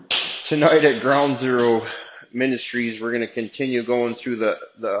Tonight at Ground Zero Ministries, we're going to continue going through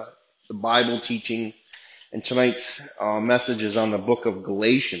the Bible teaching, and tonight's message is on the book of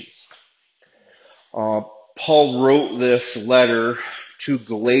Galatians. Paul wrote this letter to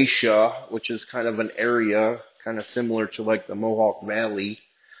Galatia, which is kind of an area kind of similar to like the Mohawk Valley.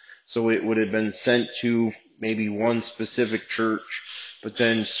 So it would have been sent to maybe one specific church, but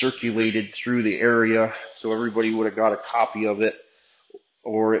then circulated through the area, so everybody would have got a copy of it,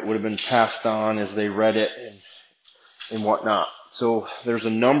 or it would have been passed on as they read it and whatnot. So there's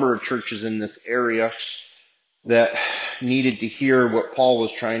a number of churches in this area that needed to hear what Paul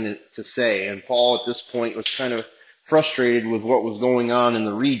was trying to say. And Paul at this point was kind of frustrated with what was going on in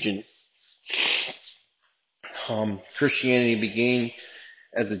the region. Christianity began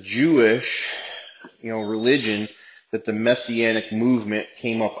as a Jewish, religion, that the Messianic movement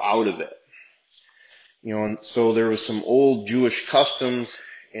came up out of it. And so there was some old Jewish customs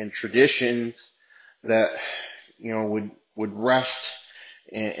and traditions that, would rest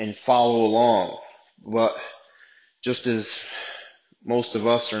and follow along. But just as most of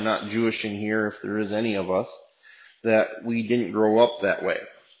us are not Jewish in here, if there is any of us, that we didn't grow up that way.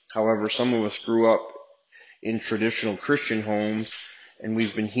 However, some of us grew up in traditional Christian homes, and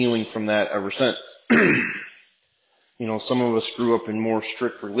we've been healing from that ever since. Some of us grew up in more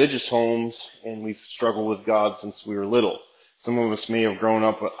strict religious homes, and we've struggled with God since we were little. Some of us may have grown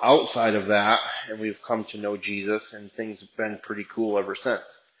up outside of that, and we've come to know Jesus, and things have been pretty cool ever since.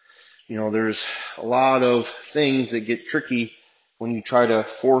 There's a lot of things that get tricky when you try to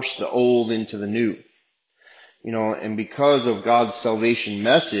force the old into the new. And because of God's salvation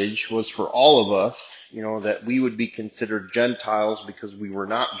message was for all of us, that we would be considered Gentiles because we were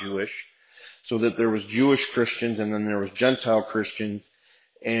not Jewish, so that there was Jewish Christians and then there was Gentile Christians,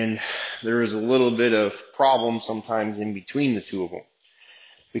 and there is a little bit of problem sometimes in between the two of them.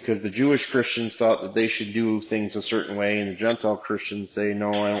 Because the Jewish Christians thought that they should do things a certain way, and the Gentile Christians say, no,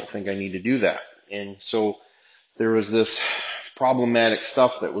 I don't think I need to do that. And so there was this problematic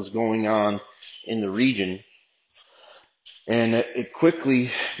stuff that was going on in the region, and it quickly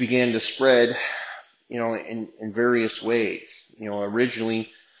began to spread, in various ways. Originally,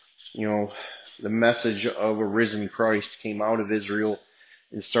 the message of a risen Christ came out of Israel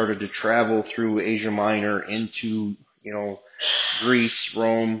and started to travel through Asia Minor into, Greece,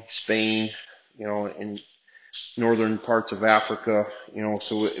 Rome, Spain, and northern parts of Africa,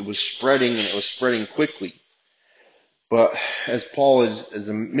 so it was spreading, and it was spreading quickly. But as Paul is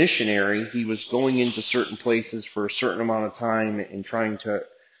a missionary, he was going into certain places for a certain amount of time and trying to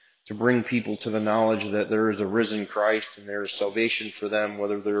bring people to the knowledge that there is a risen Christ and there is salvation for them,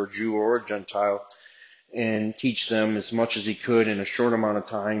 whether they're a Jew or a Gentile, and teach them as much as he could in a short amount of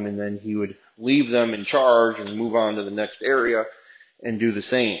time, and then he would leave them in charge and move on to the next area and do the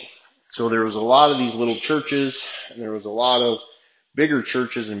same. So there was a lot of these little churches, and there was a lot of bigger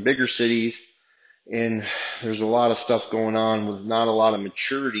churches in bigger cities, and there's a lot of stuff going on with not a lot of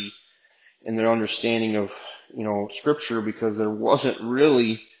maturity in their understanding of, Scripture, because there wasn't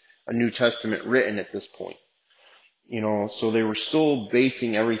really a New Testament written at this point. So they were still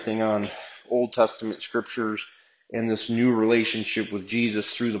basing everything on Old Testament scriptures and this new relationship with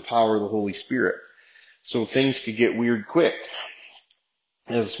Jesus through the power of the Holy Spirit. So things could get weird quick,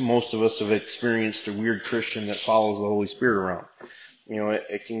 as most of us have experienced a weird Christian that follows the Holy Spirit around.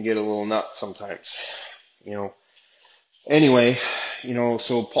 It can get a little nuts sometimes. Anyway,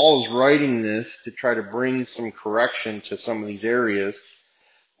 so Paul is writing this to try to bring some correction to some of these areas,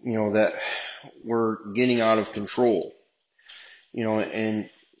 that were getting out of control. And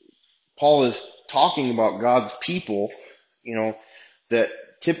Paul is talking about God's people, that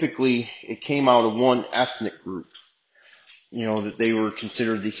typically it came out of one ethnic group. That they were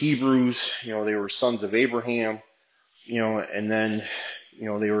considered the Hebrews, they were sons of Abraham, and then,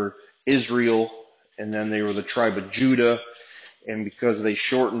 they were Israel, and then they were the tribe of Judah, and because they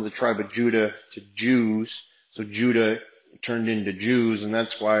shortened the tribe of Judah to Jews, so Judah turned into Jews, and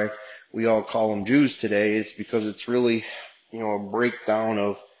that's why we all call them Jews today, is because it's really, a breakdown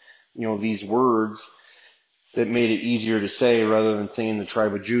of, these words that made it easier to say. Rather than saying the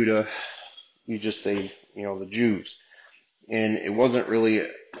tribe of Judah, you just say, the Jews. And it wasn't really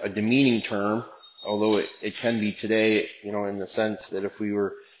a demeaning term, although it can be today, in the sense that if we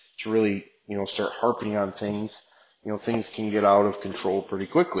were to really, start harping on things, things can get out of control pretty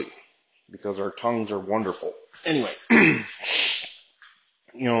quickly because our tongues are wonderful. Anyway,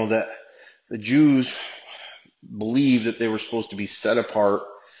 that the Jews believed that they were supposed to be set apart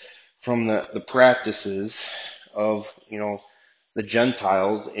from the practices of, the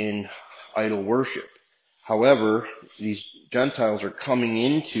Gentiles in idol worship. However, these Gentiles are coming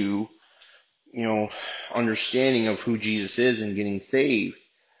into you know, understanding of who Jesus is and getting saved,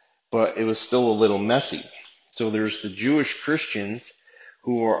 but it was still a little messy. So there's the Jewish Christians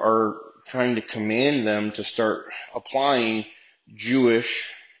who are trying to command them to start applying Jewish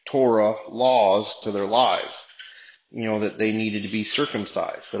Torah laws to their lives. You know, that they needed to be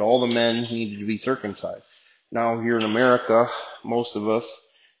circumcised, that all the men needed to be circumcised. Now here in America, most of us,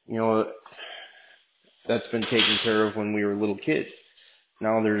 you know, that's been taken care of when we were little kids.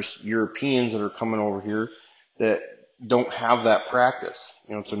 Now there's Europeans that are coming over here that don't have that practice.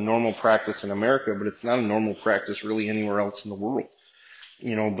 You know, it's a normal practice in America, but it's not a normal practice really anywhere else in the world.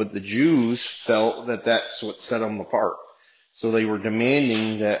 You know, but the Jews felt that that's what set them apart. So they were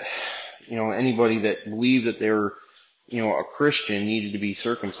demanding that, you know, anybody that believed that they were, you know, a Christian needed to be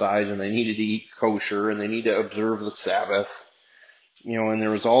circumcised, and they needed to eat kosher, and they needed to observe the Sabbath. You know, and there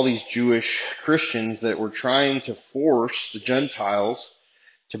was all these Jewish Christians that were trying to force the Gentiles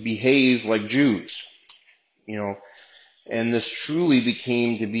to behave like Jews. You know, and this truly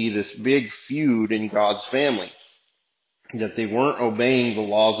became to be this big feud in God's family, that they weren't obeying the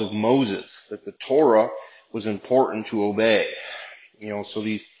laws of Moses, that the Torah was important to obey. You know, so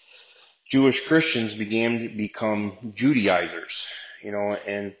these Jewish Christians began to become Judaizers, you know,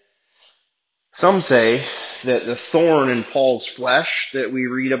 and some say that the thorn in Paul's flesh that we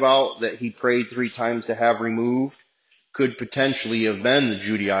read about, that he prayed 3 times to have removed, could potentially have been the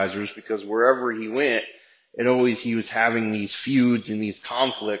Judaizers, because wherever he went, he was having these feuds and these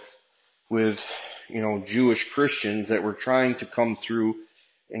conflicts with, you know, Jewish Christians that were trying to come through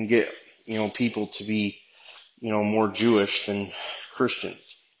and get, you know, people to be, you know, more Jewish than Christians.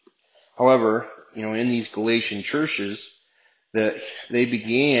 However, you know, in these Galatian churches, that they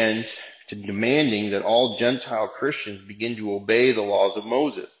began to demanding that all Gentile Christians begin to obey the laws of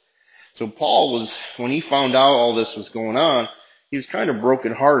Moses. So Paul was, when he found out all this was going on, he was kind of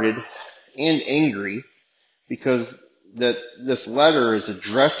brokenhearted and angry, because that this letter is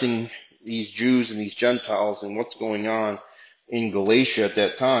addressing these Jews and these Gentiles and what's going on in Galatia at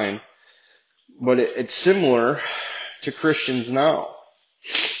that time. But it's similar to Christians now.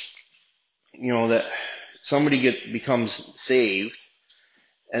 You know, that somebody becomes saved,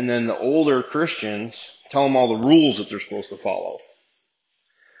 and then the older Christians tell them all the rules that they're supposed to follow.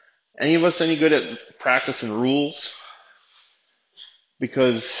 Any of us any good at practicing rules?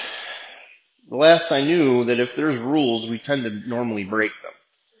 Because the last I knew, that if there's rules, we tend to normally break them.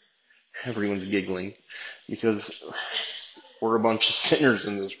 Everyone's giggling because we're a bunch of sinners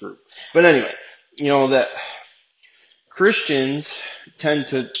in this group. But anyway, you know, that Christians tend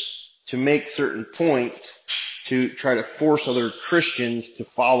to make certain points to try to force other Christians to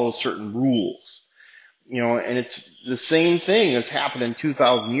follow certain rules. You know, and it's the same thing as happened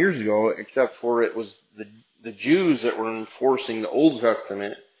 2,000 years ago, except for it was the Jews that were enforcing the Old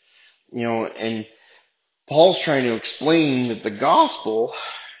Testament. You know, and Paul's trying to explain that the gospel,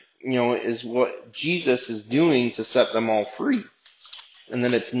 you know, is what Jesus is doing to set them all free. And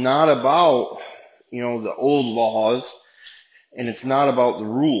that it's not about, you know, the old laws, and it's not about the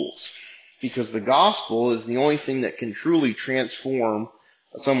rules. Because the gospel is the only thing that can truly transform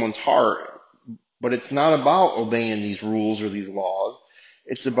someone's heart. But it's not about obeying these rules or these laws.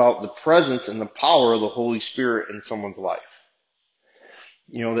 It's about the presence and the power of the Holy Spirit in someone's life.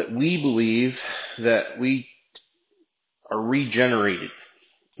 You know, that we believe that we are regenerated.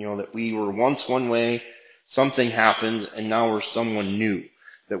 You know, that we were once one way, something happened, and now we're someone new.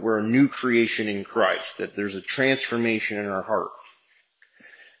 That we're a new creation in Christ. That there's a transformation in our heart.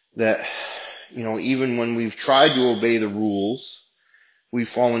 That, you know, even when we've tried to obey the rules, we've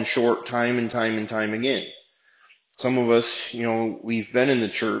fallen short time and time and time again. Some of us, you know, we've been in the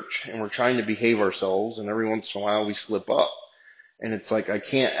church and we're trying to behave ourselves, and every once in a while we slip up. And it's like, I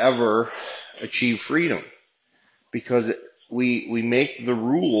can't ever achieve freedom, because we make the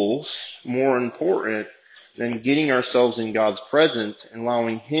rules more important than getting ourselves in God's presence and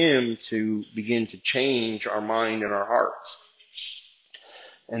allowing Him to begin to change our mind and our hearts.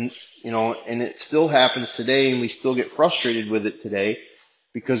 And, you know, and it still happens today, and we still get frustrated with it today,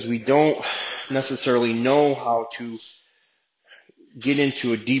 because we don't necessarily know how to get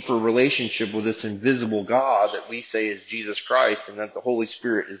into a deeper relationship with this invisible God that we say is Jesus Christ, and that the Holy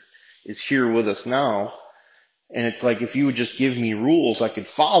Spirit is here with us now. And it's like, if you would just give me rules, I could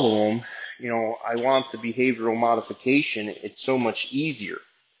follow them. You know, I want the behavioral modification. It's so much easier.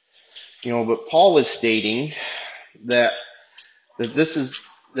 You know, but Paul is stating that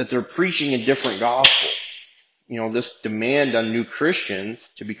they're preaching a different gospel. You know, this demand on new Christians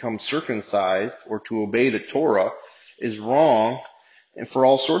to become circumcised or to obey the Torah is wrong, and for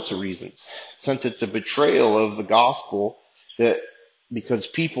all sorts of reasons. Since it's a betrayal of the gospel that because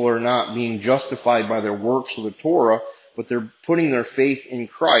people are not being justified by their works of the Torah, but they're putting their faith in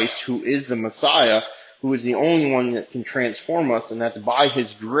Christ, who is the Messiah, who is the only one that can transform us, and that's by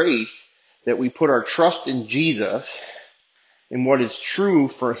His grace that we put our trust in Jesus, and what is true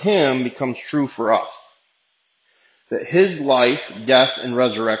for Him becomes true for us. That His life, death, and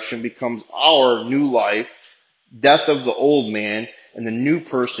resurrection becomes our new life, death of the old man, and the new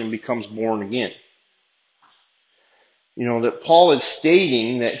person becomes born again. That Paul is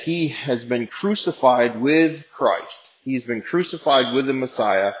stating that he has been crucified with Christ. He's been crucified with the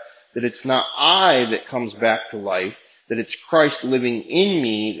Messiah, that it's not I that comes back to life, that it's Christ living in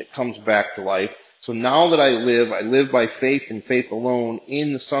me that comes back to life. So now that I live by faith and faith alone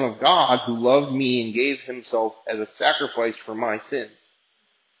in the Son of God, who loved me and gave Himself as a sacrifice for my sins.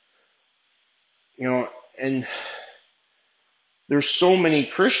 And there's so many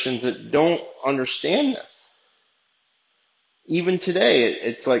Christians that don't understand this. Even today,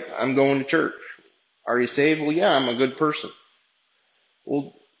 it's like, I'm going to church. Are you saved? Well, yeah, I'm a good person.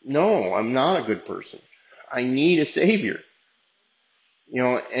 Well, no, I'm not a good person. I need a Savior.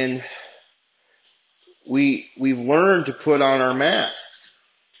 And we've learned to put on our masks.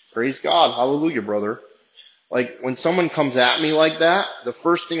 Praise God. Hallelujah, brother. Like, when someone comes at me like that, the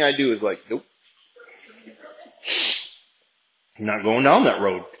first thing I do is like, nope. I'm not going down that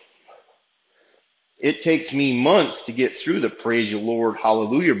road. It takes me months to get through the praise you Lord,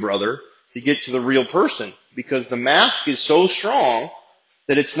 hallelujah, brother, to get to the real person. Because the mask is so strong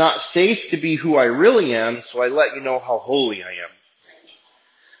that it's not safe to be who I really am, so I let you know how holy I am.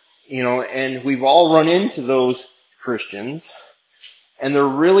 And we've all run into those Christians, and they're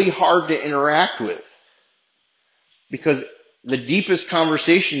really hard to interact with. Because the deepest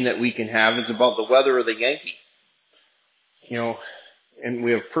conversation that we can have is about the weather of the Yankees. And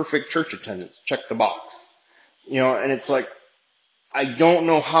we have perfect church attendance. Check the box. And it's like, I don't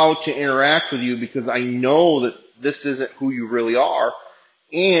know how to interact with you because I know that this isn't who you really are.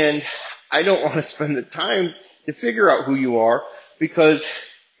 And I don't want to spend the time to figure out who you are because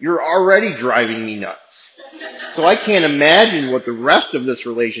you're already driving me nuts. So I can't imagine what the rest of this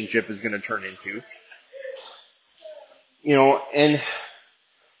relationship is going to turn into.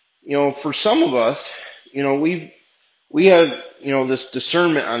 For some of us, we have, this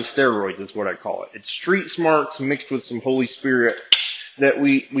discernment on steroids is what I call it. It's street smarts mixed with some Holy Spirit that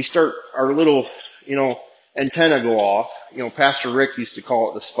we start our little, antenna go off. Pastor Rick used to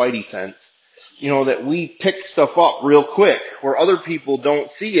call it the spidey sense. That we pick stuff up real quick where other people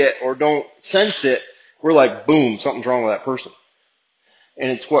don't see it or don't sense it. We're like, boom, something's wrong with that person. And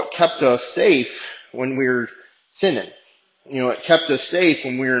it's what kept us safe when we were sinning. It kept us safe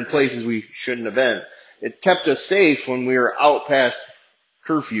when we were in places we shouldn't have been. It kept us safe when we were out past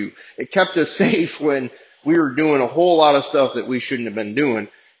curfew. It kept us safe when we were doing a whole lot of stuff that we shouldn't have been doing.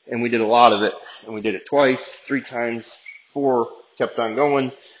 And we did a lot of it. And we did it twice, 3 times, 4, kept on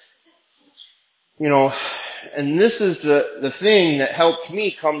going. And this is the thing that helped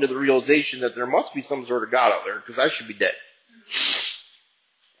me come to the realization that there must be some sort of God out there because I should be dead.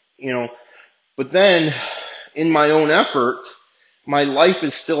 But then in my own effort, my life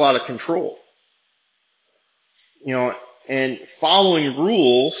is still out of control. And following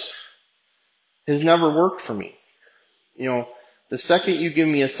rules has never worked for me. The second you give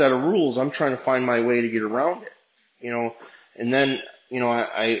me a set of rules, I'm trying to find my way to get around it. And then,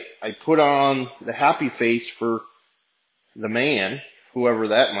 I put on the happy face for the man, whoever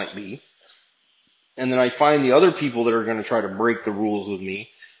that might be. And then I find the other people that are going to try to break the rules with me.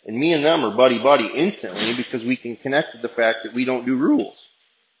 And me and them are buddy-buddy instantly because we can connect to the fact that we don't do rules.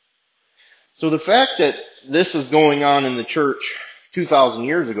 So the fact that this is going on in the church 2,000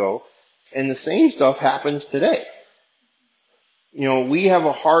 years ago, and the same stuff happens today. We have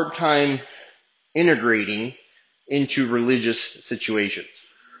a hard time integrating into religious situations.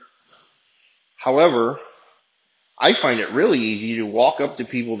 However, I find it really easy to walk up to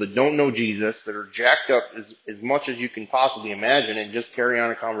people that don't know Jesus, that are jacked up as much as you can possibly imagine, and just carry on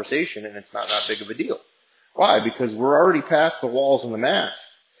a conversation, and it's not that big of a deal. Why? Because we're already past the walls and the masks.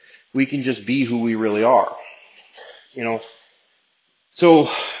 We can just be who we really are. So,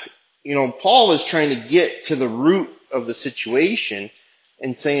 Paul is trying to get to the root of the situation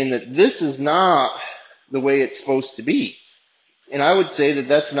and saying that this is not the way it's supposed to be. And I would say that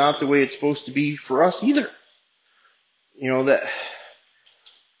that's not the way it's supposed to be for us either.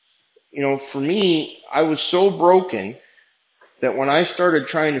 For me, I was so broken that when I started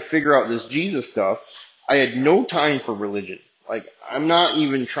trying to figure out this Jesus stuff, I had no time for religion. Like, I'm not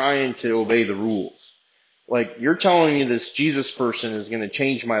even trying to obey the rules. Like, you're telling me this Jesus person is going to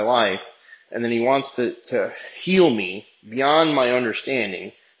change my life, and then he wants to heal me beyond my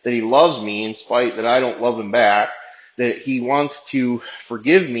understanding, that he loves me in spite that I don't love him back, that he wants to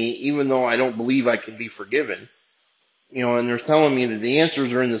forgive me even though I don't believe I can be forgiven. And they're telling me that the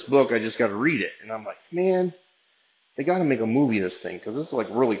answers are in this book, I just got to read it. And I'm like, man, they got to make a movie of this thing, because this is like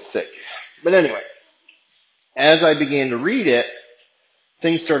really thick. But anyway, as I began to read it,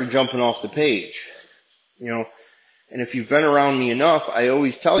 things started jumping off the page. And if you've been around me enough, I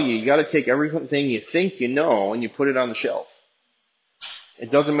always tell you, you got to take everything you think you know and you put it on the shelf.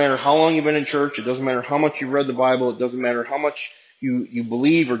 It doesn't matter how long you've been in church. It doesn't matter how much you've read the Bible. It doesn't matter how much you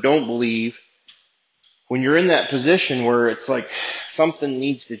believe or don't believe. When you're in that position where it's like something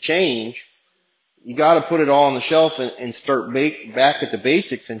needs to change, you got to put it all on the shelf and start back at the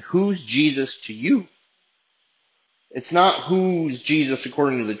basics. And who's Jesus to you? It's not who's Jesus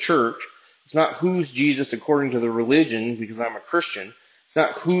according to the church. It's not who's Jesus according to the religion because I'm a Christian. It's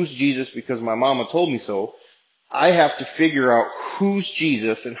not who's Jesus because my mama told me so. I have to figure out who's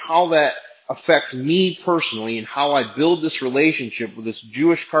Jesus and how that affects me personally and how I build this relationship with this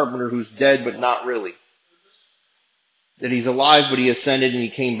Jewish carpenter who's dead but not really. That he's alive but he ascended and he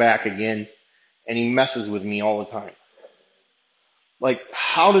came back again and he messes with me all the time. Like,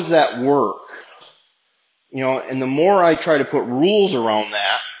 how does that work? And the more I try to put rules around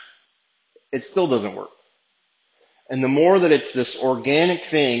that, it still doesn't work. And the more that it's this organic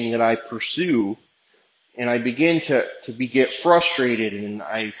thing that I pursue, and I begin to get frustrated, and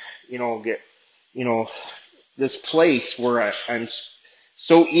I, get, this place where I'm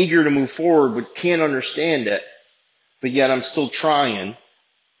so eager to move forward but can't understand it, but yet I'm still trying.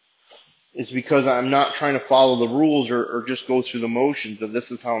 It's because I'm not trying to follow the rules or just go through the motions of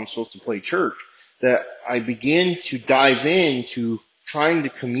this is how I'm supposed to play church. That I begin to dive into trying to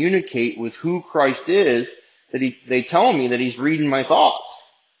communicate with who Christ is, that they tell me that he's reading my thoughts.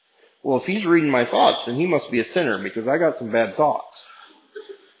 Well, if he's reading my thoughts, then he must be a sinner because I got some bad thoughts.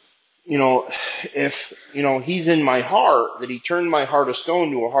 If, he's in my heart, that he turned my heart of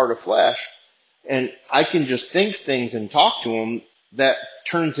stone to a heart of flesh, and I can just think things and talk to him, that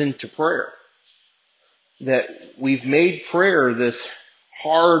turns into prayer. That we've made prayer this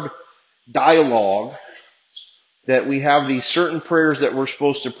hard dialogue, that we have these certain prayers that we're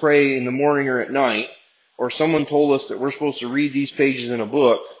supposed to pray in the morning or at night, or someone told us that we're supposed to read these pages in a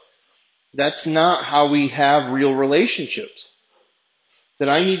book. That's not how we have real relationships. That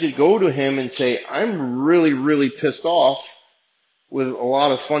I need to go to him and say, I'm really, really pissed off with a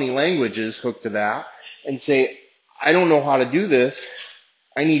lot of funny languages hooked to that, and say, I don't know how to do this.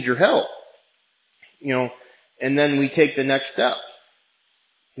 I need your help. And then we take the next step.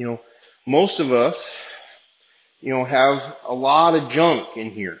 Most of us, have a lot of junk in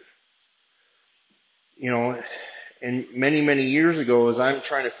here. And many, many years ago, as I'm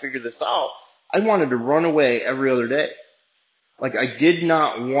trying to figure this out, I wanted to run away every other day. Like, I did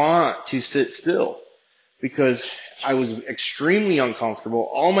not want to sit still because I was extremely uncomfortable.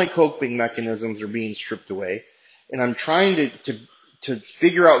 All my coping mechanisms are being stripped away. And I'm trying to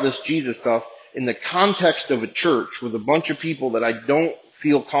figure out this Jesus stuff in the context of a church with a bunch of people that I don't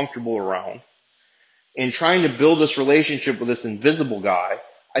feel comfortable around, and trying to build this relationship with this invisible guy.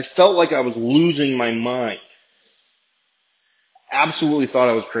 I felt like I was losing my mind. Absolutely thought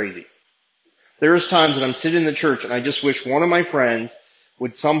I was crazy. There's times that I'm sitting in the church and I just wish one of my friends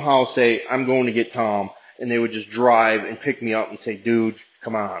would somehow say, I'm going to get Tom, and they would just drive and pick me up and say, dude,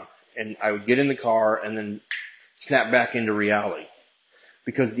 come on. And I would get in the car and then snap back into reality.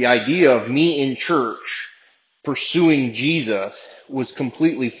 Because the idea of me in church pursuing Jesus was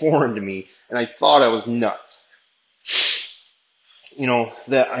completely foreign to me, and I thought I was nuts.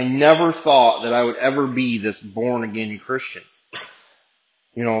 That I never thought that I would ever be this born again Christian.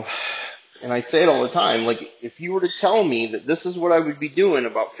 And I say it all the time, like, if you were to tell me that this is what I would be doing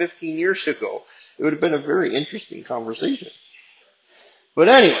about 15 years ago, it would have been a very interesting conversation. But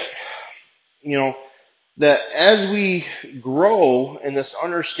anyway, that as we grow in this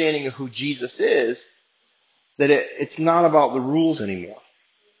understanding of who Jesus is, that it's not about the rules anymore.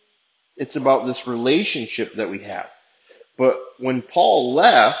 It's about this relationship that we have. But when Paul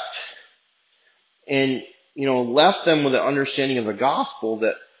left, and, left them with an understanding of the gospel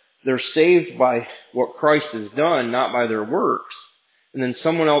that they're saved by what Christ has done, not by their works, and then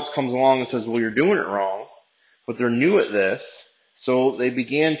someone else comes along and says, well, you're doing it wrong, but they're new at this, so they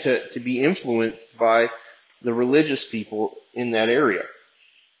began to be influenced by the religious people in that area.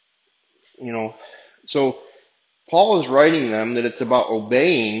 So Paul is writing them that it's about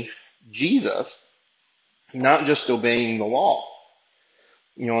obeying Jesus, not just obeying the law.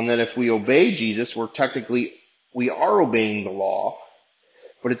 And that if we obey Jesus, we are obeying the law,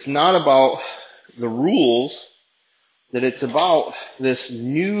 But it's not about the rules, that it's about this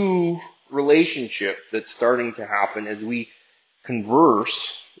new relationship that's starting to happen as we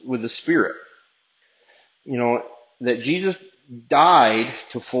converse with the Spirit. That Jesus died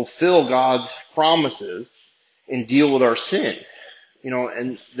to fulfill God's promises and deal with our sin.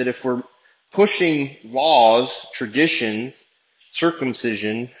 And that if we're pushing laws, traditions,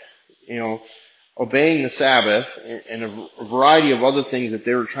 circumcision, obeying the Sabbath, and a variety of other things that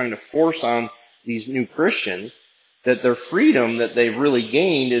they were trying to force on these new Christians, that their freedom that they've really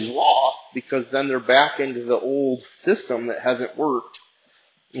gained is lost, because then they're back into the old system that hasn't worked,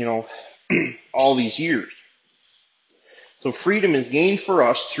 all these years. So freedom is gained for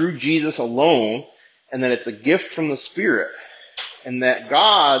us through Jesus alone, and that it's a gift from the Spirit, and that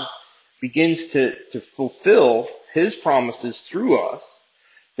God begins to fulfill His promises through us,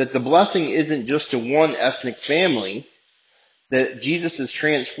 that the blessing isn't just to one ethnic family, that Jesus is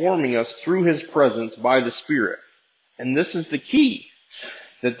transforming us through His presence by the Spirit. And this is the key,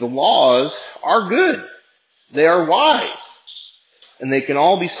 that the laws are good. They are wise. And they can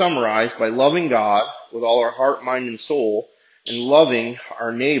all be summarized by loving God with all our heart, mind, and soul, and loving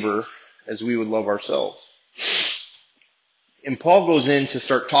our neighbor as we would love ourselves. And Paul goes in to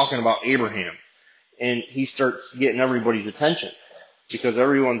start talking about Abraham. And he starts getting everybody's attention, because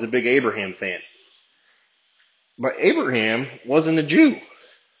everyone's a big Abraham fan. But Abraham wasn't a Jew.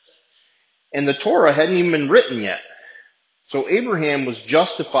 And the Torah hadn't even been written yet. So Abraham was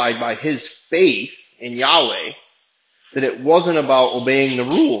justified by his faith in Yahweh, that it wasn't about obeying the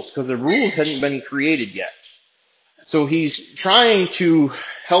rules, because the rules hadn't been created yet. So he's trying to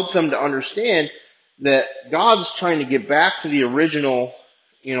help them to understand that God's trying to get back to the original,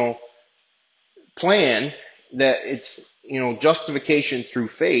 plan, that it's, justification through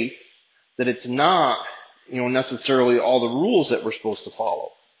faith, that it's not, necessarily all the rules that we're supposed to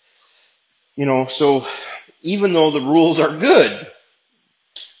follow. So even though the rules are good,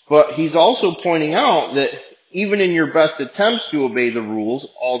 but he's also pointing out that even in your best attempts to obey the rules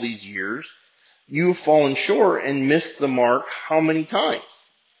all these years, you've fallen short and missed the mark how many times?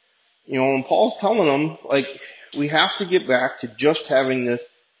 And Paul's telling them, we have to get back to just having this,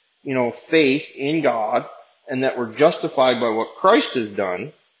 faith in God, and that we're justified by what Christ has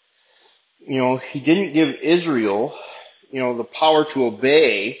done. He didn't give Israel, the power to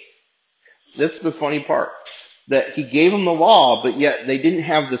obey. That's the funny part. That he gave them the law, but yet they didn't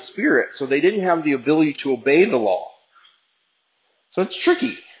have the Spirit, so they didn't have the ability to obey the law. So it's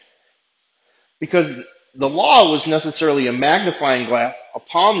tricky. Because the law was necessarily a magnifying glass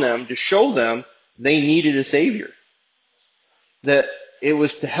upon them to show them they needed a Savior. That it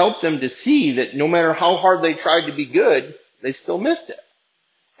was to help them to see that no matter how hard they tried to be good, they still missed it.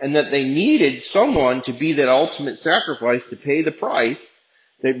 And that they needed someone to be that ultimate sacrifice to pay the price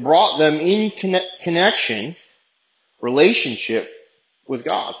that brought them in connection, relationship with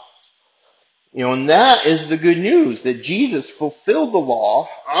God. And that is the good news, that Jesus fulfilled the law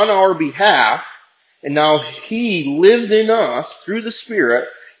on our behalf, and now He lives in us through the Spirit,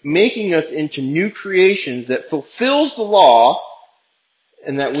 making us into new creations that fulfills the law,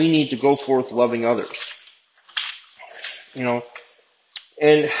 and that we need to go forth loving others.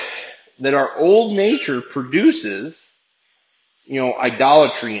 And that our old nature produces,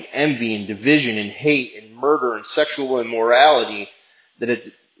 idolatry and envy and division and hate and murder and sexual immorality, that it's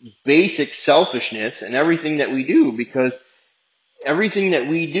basic selfishness in everything that we do, because everything that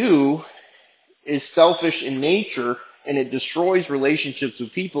we do is selfish in nature, and it destroys relationships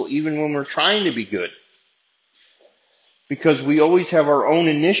with people even when we're trying to be good. Because we always have our own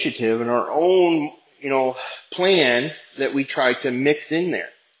initiative and our own, plan that we try to mix in there.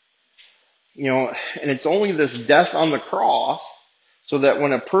 And it's only this death on the cross, so that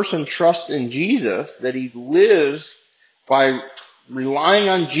when a person trusts in Jesus, that he lives by relying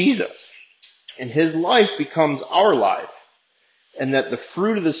on Jesus, and his life becomes our life, and that the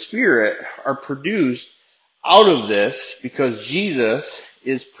fruit of the Spirit are produced out of this, because Jesus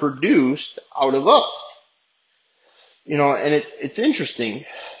is produced out of us. And it's interesting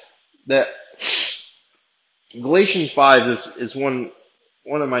that Galatians 5 is one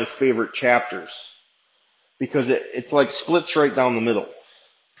of my favorite chapters, because it's like splits right down the middle.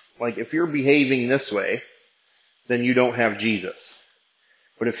 Like, if you're behaving this way, then you don't have Jesus.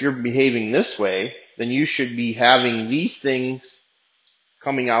 But if you're behaving this way, then you should be having these things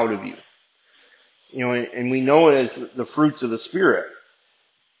coming out of you. And we know it as the fruits of the Spirit.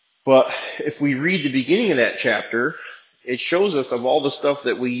 But if we read the beginning of that chapter, it shows us of all the stuff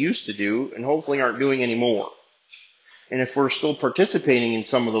that we used to do and hopefully aren't doing anymore. And if we're still participating in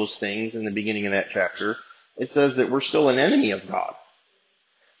some of those things in the beginning of that chapter, it says that we're still an enemy of God.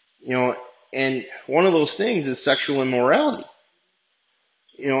 You know, and one of those things is sexual immorality.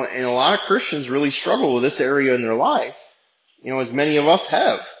 You know, and a lot of Christians really struggle with this area in their life, you know, as many of us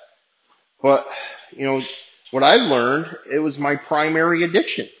have. But, you know, what I've learned, it was my primary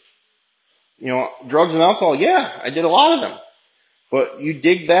addiction. You know, drugs and alcohol, yeah, I did a lot of them. But you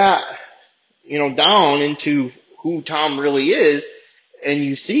dig that, you know, down into who Tom really is, and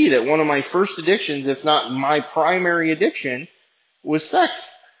you see that one of my first addictions, if not my primary addiction, was sex,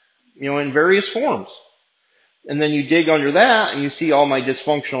 you know, in various forms. And then you dig under that and you see all my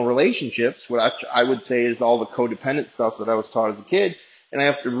dysfunctional relationships, what I would say is all the codependent stuff that I was taught as a kid. And I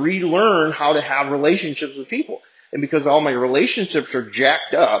have to relearn how to have relationships with people. And because all my relationships are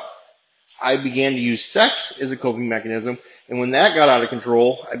jacked up, I began to use sex as a coping mechanism. And when that got out of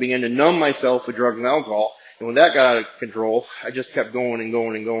control, I began to numb myself with drugs and alcohol. And when that got out of control, I just kept going and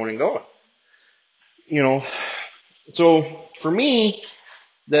going and going and going. You know, so for me,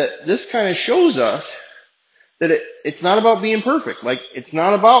 that this kind of shows us that it's not about being perfect. Like, it's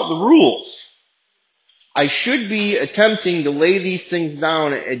not about the rules. I should be attempting to lay these things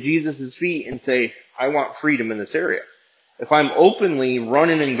down at Jesus' feet and say, I want freedom in this area. If I'm openly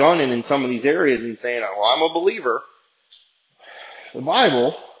running and gunning in some of these areas and saying, well, I'm a believer, the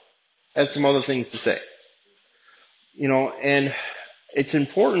Bible has some other things to say. You know, and it's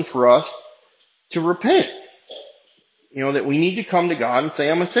important for us to repent. You know, that we need to come to God and say,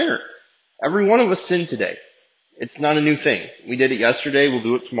 I'm a sinner. Every one of us sinned today. It's not a new thing. We did it yesterday. We'll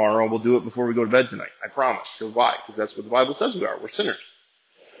do it tomorrow. We'll do it before we go to bed tonight. I promise. So why? Because that's what the Bible says we are. We're sinners.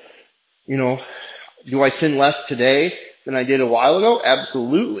 You know, do I sin less today than I did a while ago?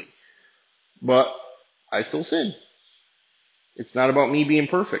 Absolutely. But I still sin. It's not about me being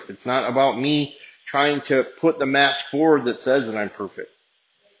perfect. It's not about me trying to put the mask forward that says that I'm perfect.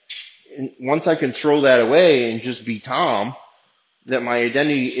 And once I can throw that away and just be Tom, that my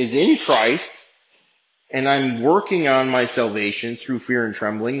identity is in Christ, and I'm working on my salvation through fear and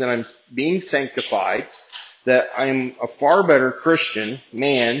trembling, that I'm being sanctified, that I'm a far better Christian,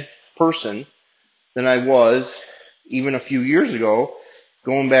 person, than I was even a few years ago,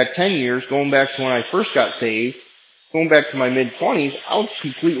 going back 10 years, going back to when I first got saved, going back to my mid-20s, I was a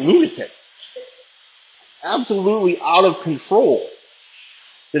complete lunatic. Absolutely out of control.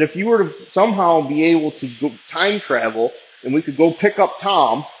 That if you were to somehow be able to go time travel and we could go pick up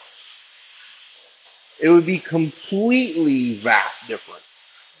Tom, it would be completely vast difference.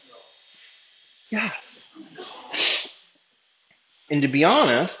 Yes. And to be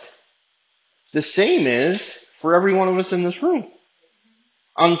honest, the same is for every one of us in this room.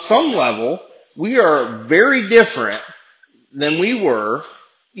 On some level, we are very different than we were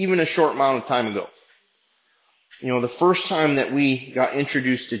even a short amount of time ago. You know, the first time that we got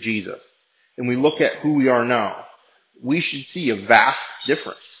introduced to Jesus and we look at who we are now, we should see a vast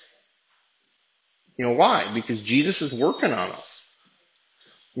difference. You know why? Because Jesus is working on us.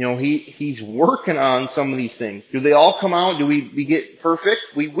 You know, he's working on some of these things. Do they all come out? Do we get perfect?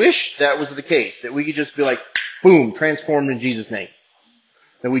 We wish that was the case, that we could just be like, boom, transformed in Jesus' name.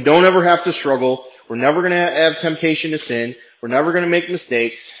 That we don't ever have to struggle. We're never going to have temptation to sin. We're never going to make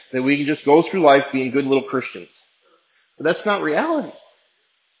mistakes. That we can just go through life being good little Christians. But that's not reality.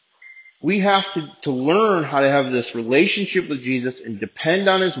 We have to learn how to have this relationship with Jesus and depend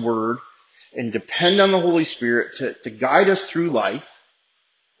on His Word and depend on the Holy Spirit to guide us through life.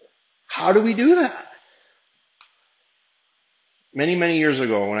 How do we do that? Many, many years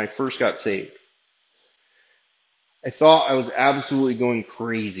ago when I first got saved, I thought I was absolutely going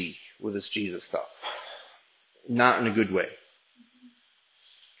crazy with this Jesus stuff. Not in a good way.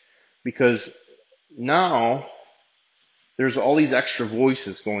 Because now there's all these extra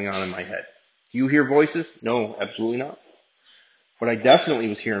voices going on in my head. Do you hear voices? No, absolutely not. But I definitely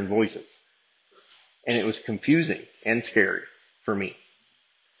was hearing voices. And it was confusing and scary for me.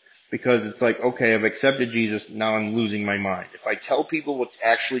 Because it's like, okay, I've accepted Jesus, now I'm losing my mind. If I tell people what's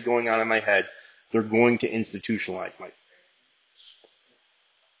actually going on in my head, they're going to institutionalize me.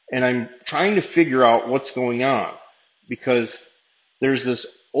 And I'm trying to figure out what's going on. Because there's this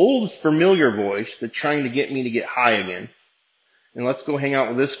old familiar voice that's trying to get me to get high again. And let's go hang out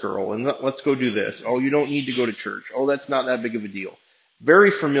with this girl, and let's go do this. Oh, you don't need to go to church. Oh, that's not that big of a deal.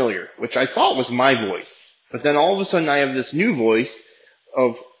 Very familiar, which I thought was my voice. But then all of a sudden I have this new voice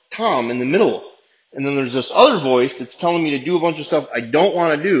of Tom in the middle. And then there's this other voice that's telling me to do a bunch of stuff I don't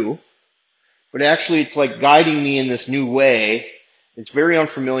want to do, but actually it's like guiding me in this new way. It's very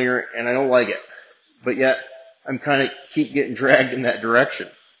unfamiliar and I don't like it. But yet I'm kind of keep getting dragged in that direction.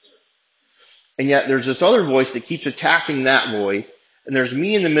 And yet there's this other voice that keeps attacking that voice, and there's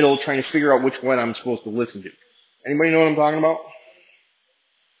me in the middle trying to figure out which one I'm supposed to listen to. Anybody know what I'm talking about?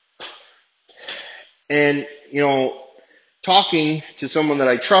 And, talking to someone that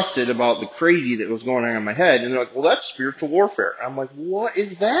I trusted about the crazy that was going on in my head, and they're like, well, that's spiritual warfare. I'm like, what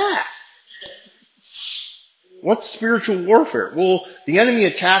is that? What's spiritual warfare? Well, the enemy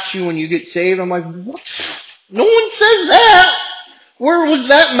attacks you when you get saved. I'm like, what? No one says that. Where was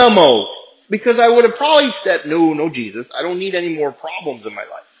that memo? Because I would have probably said, no, Jesus, I don't need any more problems in my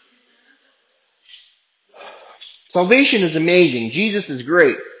life. Salvation is amazing. Jesus is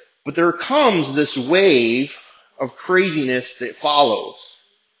great. But there comes this wave of craziness that follows.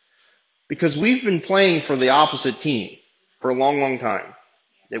 Because we've been playing for the opposite team for a long, long time.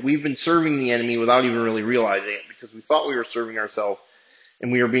 That we've been serving the enemy without even really realizing it, because we thought we were serving ourselves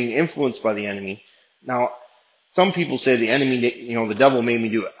and we were being influenced by the enemy. Now, some people say the enemy, the devil made me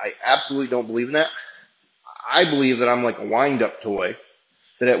do it. I absolutely don't believe in that. I believe that I'm like a wind-up toy,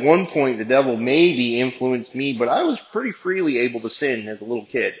 that at one point the devil maybe influenced me, but I was pretty freely able to sin as a little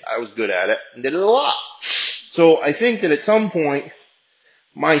kid. I was good at it and did it a lot. So I think that at some point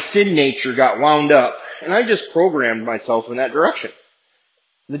my sin nature got wound up and I just programmed myself in that direction.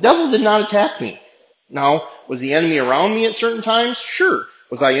 The devil did not attack me. Now, was the enemy around me at certain times? Sure.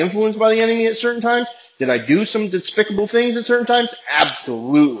 Was I influenced by the enemy at certain times? Did I do some despicable things at certain times?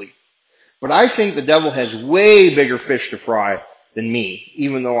 Absolutely. But I think the devil has way bigger fish to fry than me,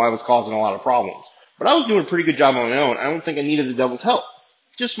 even though I was causing a lot of problems. But I was doing a pretty good job on my own. I don't think I needed the devil's help.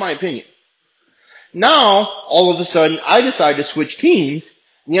 Just my opinion. Now, all of a sudden, I decide to switch teams,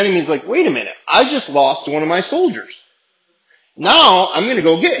 and the enemy's like, wait a minute, I just lost one of my soldiers. Now, I'm going to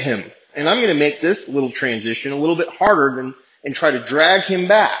go get him, and I'm going to make this little transition a little bit harder and try to drag him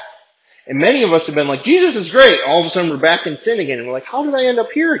back. And many of us have been like, Jesus is great. All of a sudden, we're back in sin again, and we're like, how did I end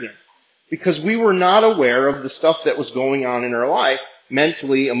up here again? Because we were not aware of the stuff that was going on in our life,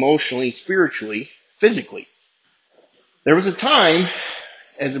 mentally, emotionally, spiritually, physically. There was a time,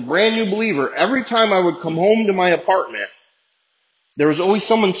 as a brand new believer, every time I would come home to my apartment, there was always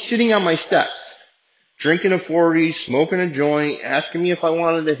someone sitting on my steps, drinking a 40, smoking a joint, asking me if I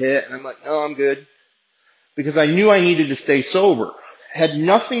wanted to hit, and I'm like, no, I'm good. Because I knew I needed to stay sober. It had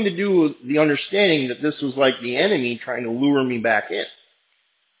nothing to do with the understanding that this was like the enemy trying to lure me back in.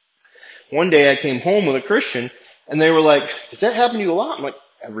 One day I came home with a Christian, and they were like, does that happen to you a lot? I'm like,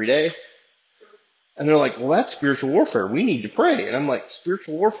 every day. And they're like, well, that's spiritual warfare. We need to pray. And I'm like,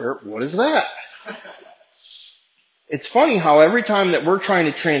 spiritual warfare? What is that? It's funny how every time that we're trying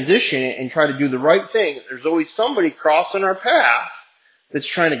to transition and try to do the right thing, there's always somebody crossing our path that's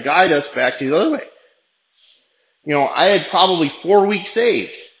trying to guide us back to the other way. I had probably 4 weeks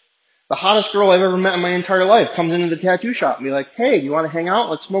saved. The hottest girl I've ever met in my entire life comes into the tattoo shop and be like, hey, do you want to hang out?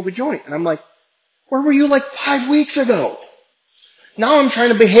 Let's smoke a joint. And I'm like, where were you like 5 weeks ago? Now I'm trying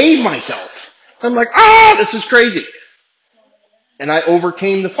to behave myself. I'm like, this is crazy. And I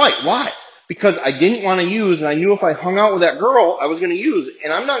overcame the fight. Why? Because I didn't want to use, and I knew if I hung out with that girl, I was going to use.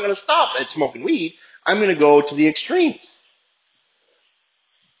 And I'm not going to stop at smoking weed. I'm going to go to the extremes.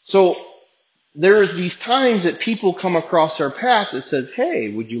 So there's these times that people come across our path that says,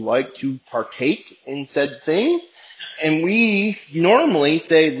 hey, would you like to partake in said thing? And we normally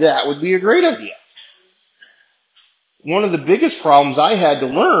say that would be a great idea. One of the biggest problems I had to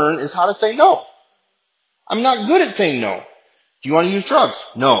learn is how to say no. I'm not good at saying no. Do you want to use drugs?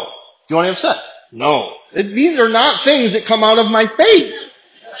 No. Do you want to have sex? No. These are not things that come out of my face.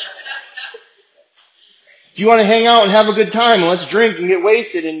 Do you want to hang out and have a good time and let's drink and get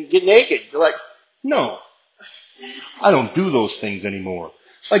wasted and get naked? You're like, no. I don't do those things anymore.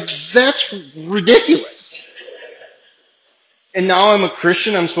 Like, that's ridiculous. And now I'm a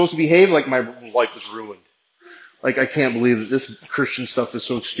Christian, I'm supposed to behave like my life is ruined. Like, I can't believe that this Christian stuff is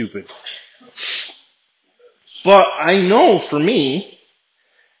so stupid. But I know for me,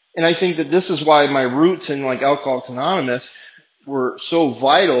 and I think that this is why my roots in like Alcoholics Anonymous were so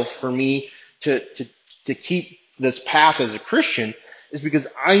vital for me to keep this path as a Christian, is because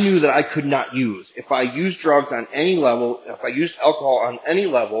I knew that I could not use. If I used drugs on any level, if I used alcohol on any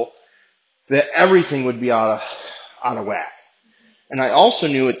level, that everything would be out of whack. And I also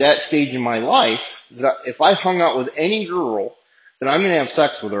knew at that stage in my life that if I hung out with any girl, that I'm going to have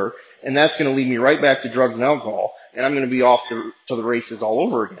sex with her, and that's going to lead me right back to drugs and alcohol, and I'm going to be off to the races all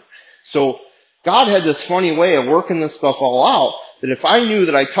over again. So God had this funny way of working this stuff all out, that if I knew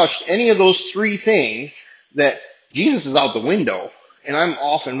that I touched any of those three things, that Jesus is out the window, and I'm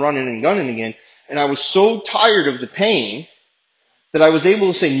off and running and gunning again, and I was so tired of the pain that I was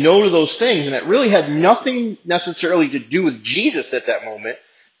able to say no to those things, and it really had nothing necessarily to do with Jesus at that moment.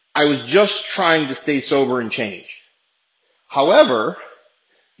 I was just trying to stay sober and change. However,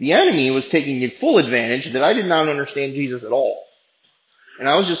 the enemy was taking full advantage that I did not understand Jesus at all. And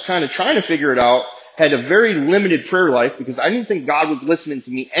I was just kind of trying to figure it out, had a very limited prayer life because I didn't think God was listening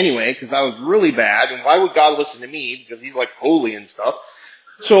to me anyway because I was really bad. And why would God listen to me? Because he's like holy and stuff.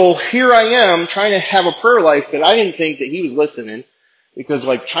 So here I am trying to have a prayer life that I didn't think that he was listening because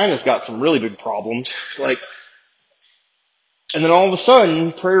like China's got some really big problems. And then all of a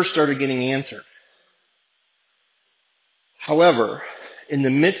sudden prayers started getting answered. However, in the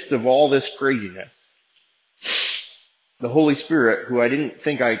midst of all this craziness, the Holy Spirit, who I didn't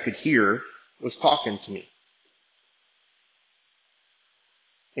think I could hear, was talking to me.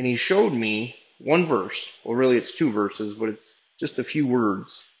 And he showed me one verse. Well, really it's two verses, but it's just a few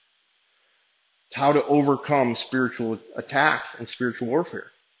words. It's how to overcome spiritual attacks and spiritual warfare.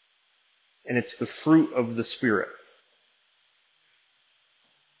 And it's the fruit of the Spirit.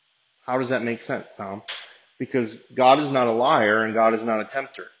 How does that make sense, Tom? Because God is not a liar and God is not a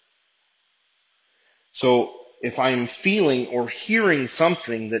tempter. So if I'm feeling or hearing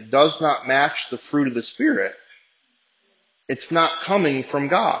something that does not match the fruit of the Spirit, it's not coming from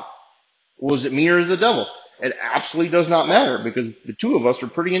God. Well, is it me or is it the devil? It absolutely does not matter because the two of us are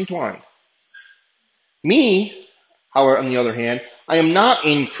pretty entwined. Me, however, on the other hand, I am not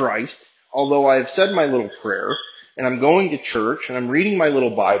in Christ, although I have said my little prayer and I'm going to church and I'm reading my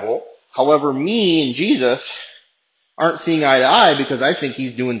little Bible. However, me and Jesus aren't seeing eye to eye because I think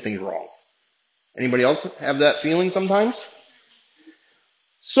he's doing things wrong. Anybody else have that feeling sometimes?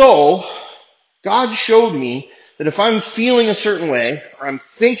 So, God showed me that if I'm feeling a certain way, or I'm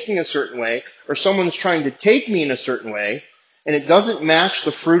thinking a certain way, or someone's trying to take me in a certain way, and it doesn't match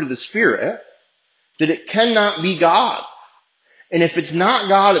the fruit of the Spirit, that it cannot be God. And if it's not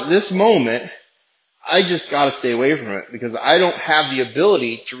God at this moment, I just gotta stay away from it, because I don't have the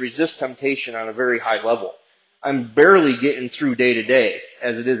ability to resist temptation on a very high level. I'm barely getting through day to day,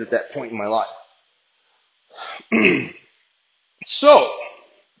 as it is at that point in my life. So,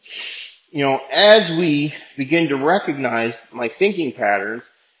 as we begin to recognize my thinking patterns,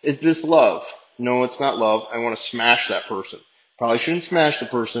 is this love? No, it's not love. I want to smash that person. Probably shouldn't smash the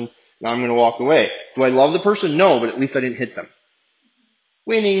person. Now I'm going to walk away. Do I love the person? No, but at least I didn't hit them.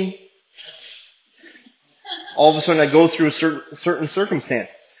 Winning. All of a sudden I go through a certain circumstance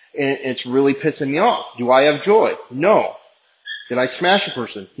and it's really pissing me off. Do I have joy? No. Did I smash a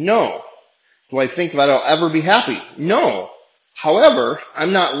person? No. Do I think that I'll ever be happy? No. However,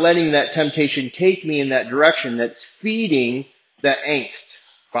 I'm not letting that temptation take me in that direction that's feeding that angst.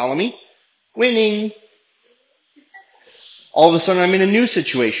 Follow me? Winning. All of a sudden I'm in a new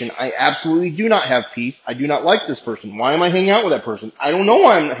situation. I absolutely do not have peace. I do not like this person. Why am I hanging out with that person? I don't know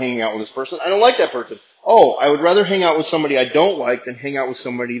why I'm hanging out with this person. I don't like that person. Oh, I would rather hang out with somebody I don't like than hang out with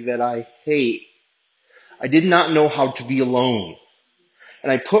somebody that I hate. I did not know how to be alone.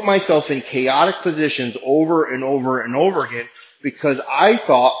 And I put myself in chaotic positions over and over and over again because I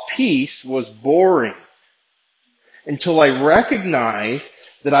thought peace was boring. Until I recognized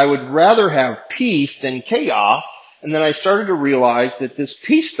that I would rather have peace than chaos. And then I started to realize that this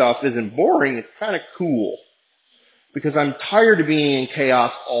peace stuff isn't boring. It's kind of cool. Because I'm tired of being in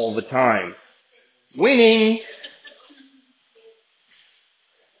chaos all the time. Winning.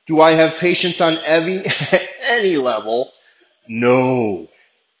 Do I have patience on any level? No.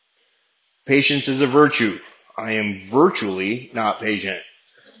 Patience is a virtue. I am virtually not patient.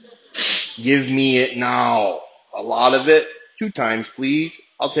 Give me it now. A lot of it. 2 times, please.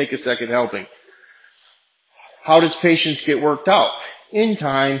 I'll take a second helping. How does patience get worked out? In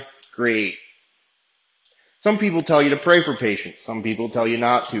time. Great. Some people tell you to pray for patience. Some people tell you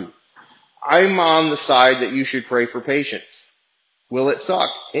not to. I'm on the side that you should pray for patience. Will it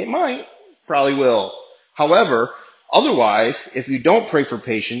suck? It might. Probably will. However, otherwise, if you don't pray for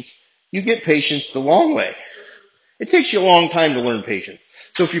patience, you get patience the long way. It takes you a long time to learn patience.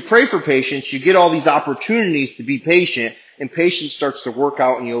 So if you pray for patience, you get all these opportunities to be patient, and patience starts to work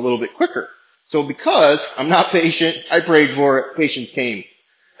out in you a little bit quicker. So because I'm not patient, I prayed for it, patience came.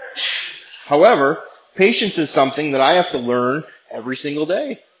 However, patience is something that I have to learn every single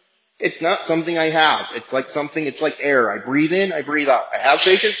day. It's not something I have. It's like air. I breathe in, I breathe out. I have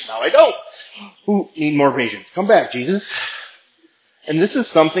patience, now I don't. Ooh, need more patience. Come back, Jesus. And this is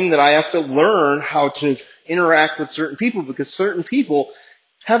something that I have to learn how to interact with certain people, because certain people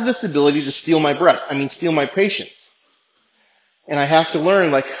have this ability to steal my breath. Steal my patience. And I have to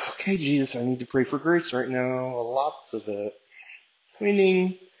learn, okay, Jesus, I need to pray for grace right now. Lots of it.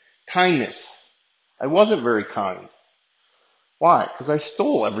 Meaning kindness. I wasn't very kind. Why? Because I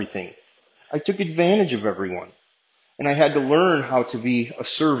stole everything. I took advantage of everyone. And I had to learn how to be a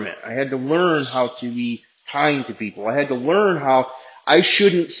servant. I had to learn how to be kind to people. I had to learn how I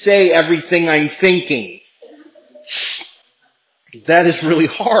shouldn't say everything I'm thinking. That is really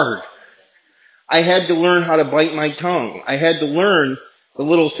hard. I had to learn how to bite my tongue. I had to learn the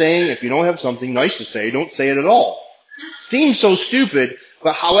little saying, if you don't have something nice to say, don't say it at all. Seems so stupid,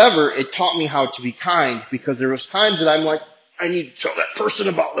 but however, it taught me how to be kind, because there was times that I'm like, I need to tell that person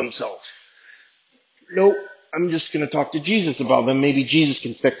about themselves. Nope, I'm just going to talk to Jesus about them. Maybe Jesus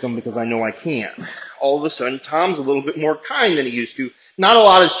can fix them because I know I can't. All of a sudden, Tom's a little bit more kind than he used to. Not a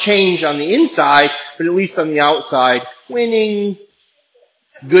lot has changed on the inside, but at least on the outside, winning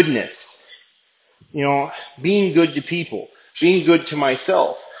goodness. Being good to people, being good to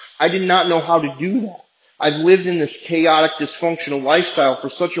myself. I did not know how to do that. I've lived in this chaotic, dysfunctional lifestyle for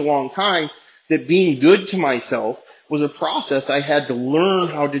such a long time that being good to myself was a process I had to learn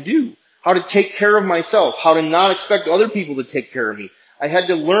how to do. How to take care of myself, how to not expect other people to take care of me. I had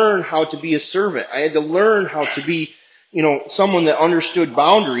to learn how to be a servant. I had to learn how to be, someone that understood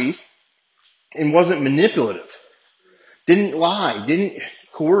boundaries and wasn't manipulative. Didn't lie, didn't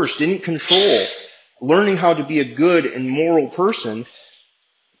coerce, didn't control. Learning how to be a good and moral person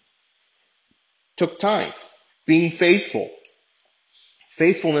took time. Being faithful.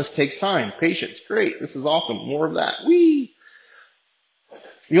 Faithfulness takes time. Patience. Great. This is awesome. More of that. Whee!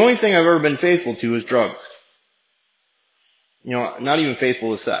 The only thing I've ever been faithful to is drugs. Not even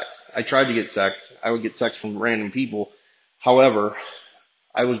faithful to sex. I tried to get sex. I would get sex from random people. However,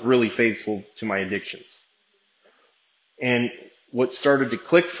 I was really faithful to my addictions. And what started to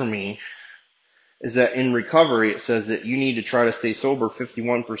click for me is that in recovery, it says that you need to try to stay sober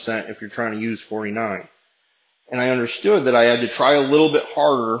 51% if you're trying to use 49. And I understood that I had to try a little bit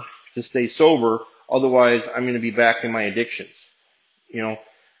harder to stay sober, otherwise I'm going to be back in my addictions.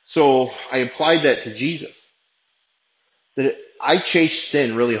 So I applied that to Jesus. I chased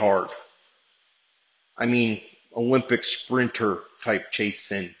sin really hard. I mean, Olympic sprinter type chase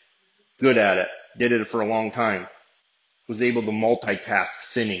sin. Good at it. Did it for a long time. Was able to multitask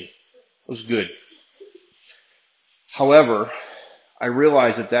sinning. It was good. However, I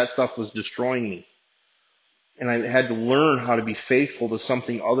realized that stuff was destroying me. And I had to learn how to be faithful to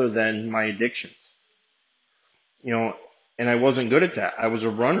something other than my addictions. And I wasn't good at that. I was a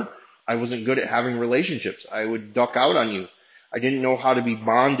runner. I wasn't good at having relationships. I would duck out on you. I didn't know how to be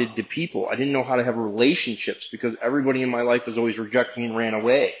bonded to people. I didn't know how to have relationships because everybody in my life was always rejecting and ran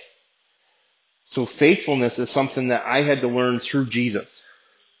away. So faithfulness is something that I had to learn through Jesus.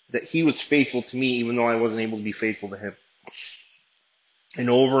 That he was faithful to me even though I wasn't able to be faithful to him. And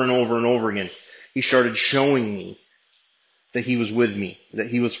over and over and over again, he started showing me that he was with me, that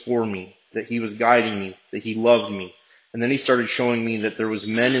he was for me, that he was guiding me, that he loved me. And then he started showing me that there was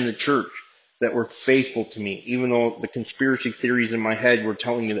men in the church that were faithful to me, even though the conspiracy theories in my head were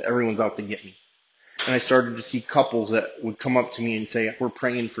telling me that everyone's out to get me. And I started to see couples that would come up to me and say, we're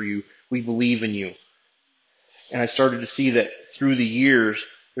praying for you. We believe in you. And I started to see that through the years,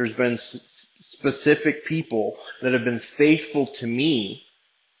 there's been specific people that have been faithful to me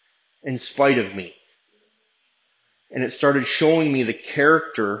in spite of me. And it started showing me the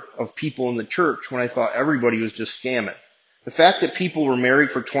character of people in the church when I thought everybody was just scamming. The fact that people were married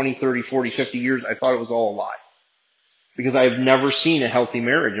for 20, 30, 40, 50 years, I thought it was all a lie. Because I have never seen a healthy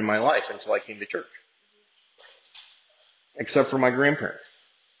marriage in my life until I came to church. Except for my grandparents.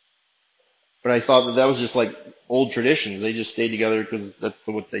 But I thought that was just like old traditions. They just stayed together because that's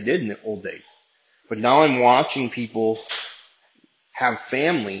what they did in the old days. But now I'm watching people have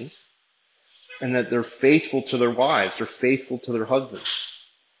families and that they're faithful to their wives. They're faithful to their husbands.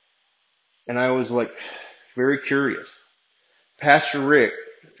 And I was like very curious. Pastor Rick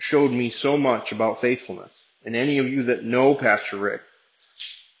showed me so much about faithfulness. And any of you that know Pastor Rick,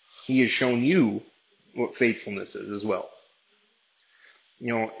 he has shown you what faithfulness is as well.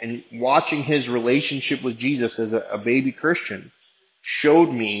 And watching his relationship with Jesus as a baby Christian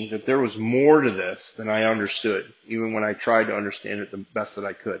showed me that there was more to this than I understood, even when I tried to understand it the best that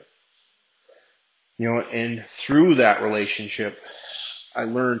I could. And through that relationship, I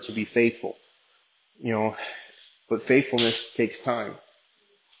learned to be faithful. But faithfulness takes time.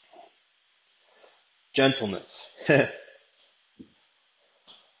 Gentleness. I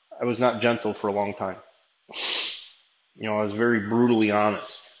was not gentle for a long time. I was very brutally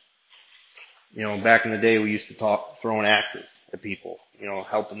honest. Back in the day, we used to talk throwing axes at people,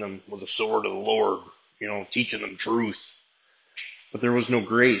 helping them with the sword of the Lord, teaching them truth. But there was no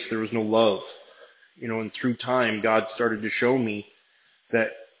grace. There was no love. And through time, God started to show me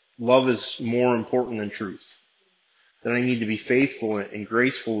that love is more important than truth. That I need to be faithful and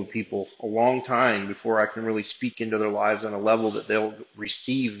graceful with people a long time before I can really speak into their lives on a level that they'll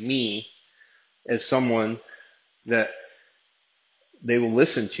receive me as someone that they will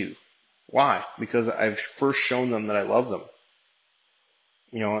listen to. Why? Because I've first shown them that I love them.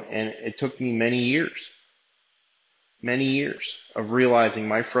 And it took me many years of realizing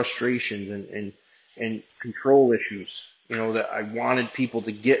my frustrations and control issues, that I wanted people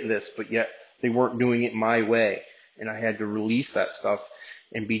to get this, but yet they weren't doing it my way. And I had to release that stuff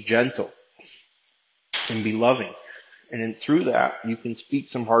and be gentle and be loving. And then through that, you can speak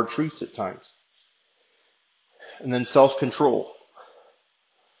some hard truths at times. And then self-control.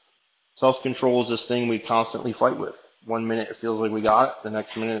 Self-control is this thing we constantly fight with. One minute it feels like we got it. The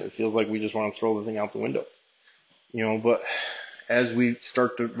next minute it feels like we just want to throw the thing out the window. But as we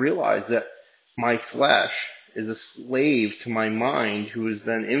start to realize that my flesh is a slave to my mind who is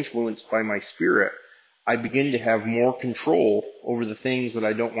then influenced by my spirit, I begin to have more control over the things that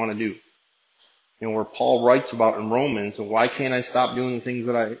I don't want to do. Where Paul writes about in Romans, and why can't I stop doing the things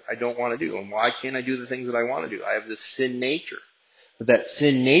that I don't want to do? And why can't I do the things that I want to do? I have this sin nature. But that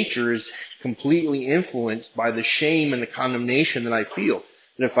sin nature is completely influenced by the shame and the condemnation that I feel.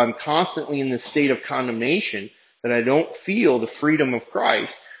 That if I'm constantly in this state of condemnation, that I don't feel the freedom of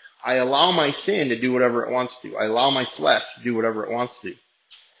Christ, I allow my sin to do whatever it wants to do. I allow my flesh to do whatever it wants to do.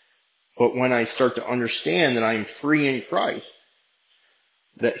 But when I start to understand that I am free in Christ,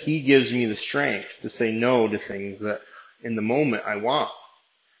 that He gives me the strength to say no to things that in the moment I want,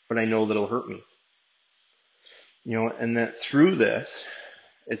 but I know that it'll hurt me. And that through this,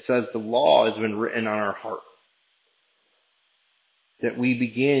 it says the law has been written on our heart. That we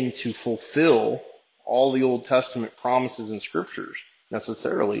begin to fulfill all the Old Testament promises and scriptures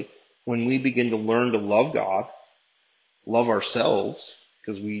necessarily when we begin to learn to love God, love ourselves,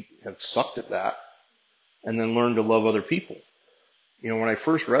 because we have sucked at that, and then learn to love other people. When I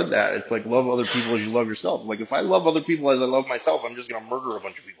first read that, it's like love other people as you love yourself. Like if I love other people as I love myself, I'm just going to murder a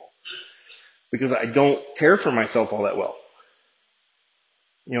bunch of people. Because I don't care for myself all that well.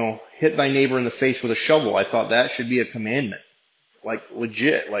 Hit thy neighbor in the face with a shovel. I thought that should be a commandment. Like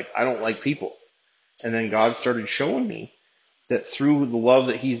legit, like I don't like people. And then God started showing me that through the love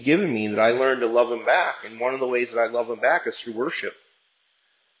that He's given me, that I learned to love Him back. And one of the ways that I love Him back is through worship.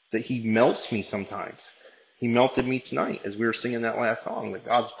 That He melts me sometimes. He melted me tonight as we were singing that last song. That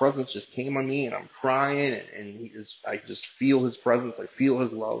God's presence just came on me and I'm crying and I just feel His presence. I feel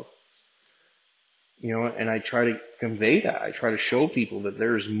His love. And I try to convey that. I try to show people that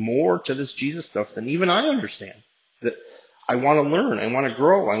there's more to this Jesus stuff than even I understand. That I want to learn. I want to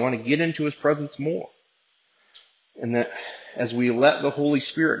grow. I want to get into His presence more. And that as we let the Holy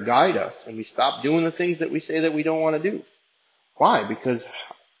Spirit guide us and we stop doing the things that we say that we don't want to do. Why? Because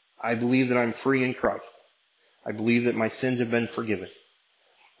I believe that I'm free in Christ. I believe that my sins have been forgiven.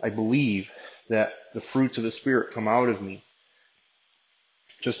 I believe that the fruits of the Spirit come out of me.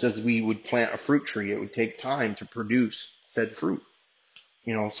 Just as we would plant a fruit tree, it would take time to produce said fruit.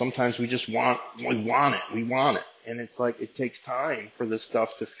 Sometimes we just want it. And it's like it takes time for this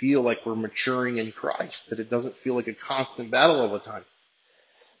stuff to feel like we're maturing in Christ, that it doesn't feel like a constant battle all the time.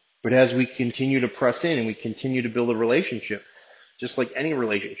 But as we continue to press in and we continue to build a relationship, just like any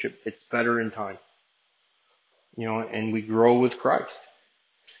relationship, it's better in time. And we grow with Christ.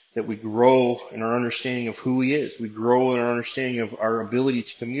 That we grow in our understanding of who He is. We grow in our understanding of our ability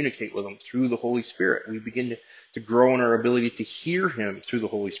to communicate with Him through the Holy Spirit. We begin to grow in our ability to hear Him through the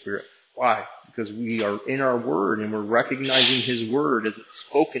Holy Spirit. Why? Because we are in our Word and we're recognizing His Word as it's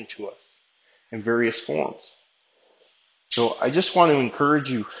spoken to us in various forms. So I just want to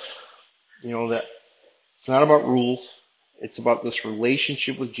encourage you, that it's not about rules. It's about this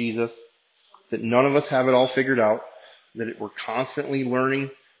relationship with Jesus, that none of us have it all figured out, that we're constantly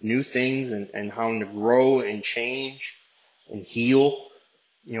learning new things and how to grow and change and heal,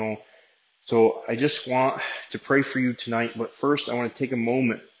 So I just want to pray for you tonight, but first I want to take a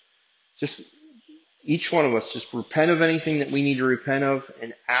moment, just each one of us, just repent of anything that we need to repent of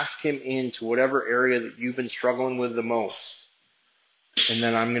and ask Him into whatever area that you've been struggling with the most. And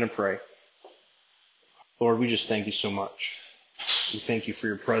then I'm going to pray. Lord, we just thank You so much. We thank You for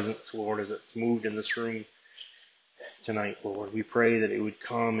Your presence, Lord, as it's moved in this room tonight, Lord. We pray that it would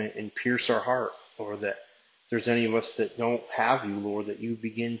come and pierce our heart, Lord, that if there's any of us that don't have You, Lord, that You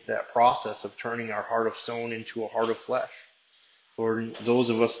begin that process of turning our heart of stone into a heart of flesh. Lord, those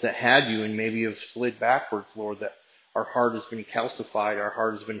of us that had You and maybe have slid backwards, Lord, that our heart has been calcified, our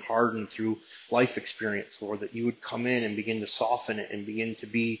heart has been hardened through life experience, Lord, that You would come in and begin to soften it and begin to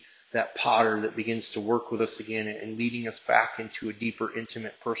be that potter that begins to work with us again and leading us back into a deeper,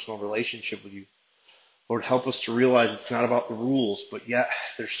 intimate, personal relationship with You. Lord, help us to realize it's not about the rules, but yet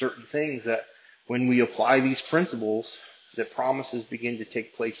there's certain things that when we apply these principles, that promises begin to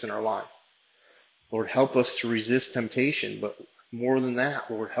take place in our life. Lord, help us to resist temptation, but more than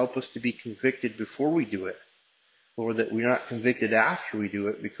that, Lord, help us to be convicted before we do it. Lord, that we're not convicted after we do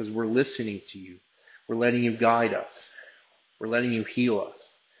it because we're listening to you. We're letting you guide us. We're letting you heal us.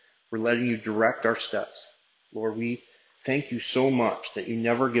 We're letting you direct our steps. Lord, we thank you so much that you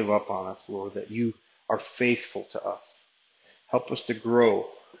never give up on us, Lord, that you are faithful to us. Help us to grow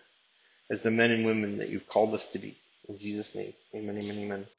as the men and women that you've called us to be. In Jesus' name, amen, amen, amen.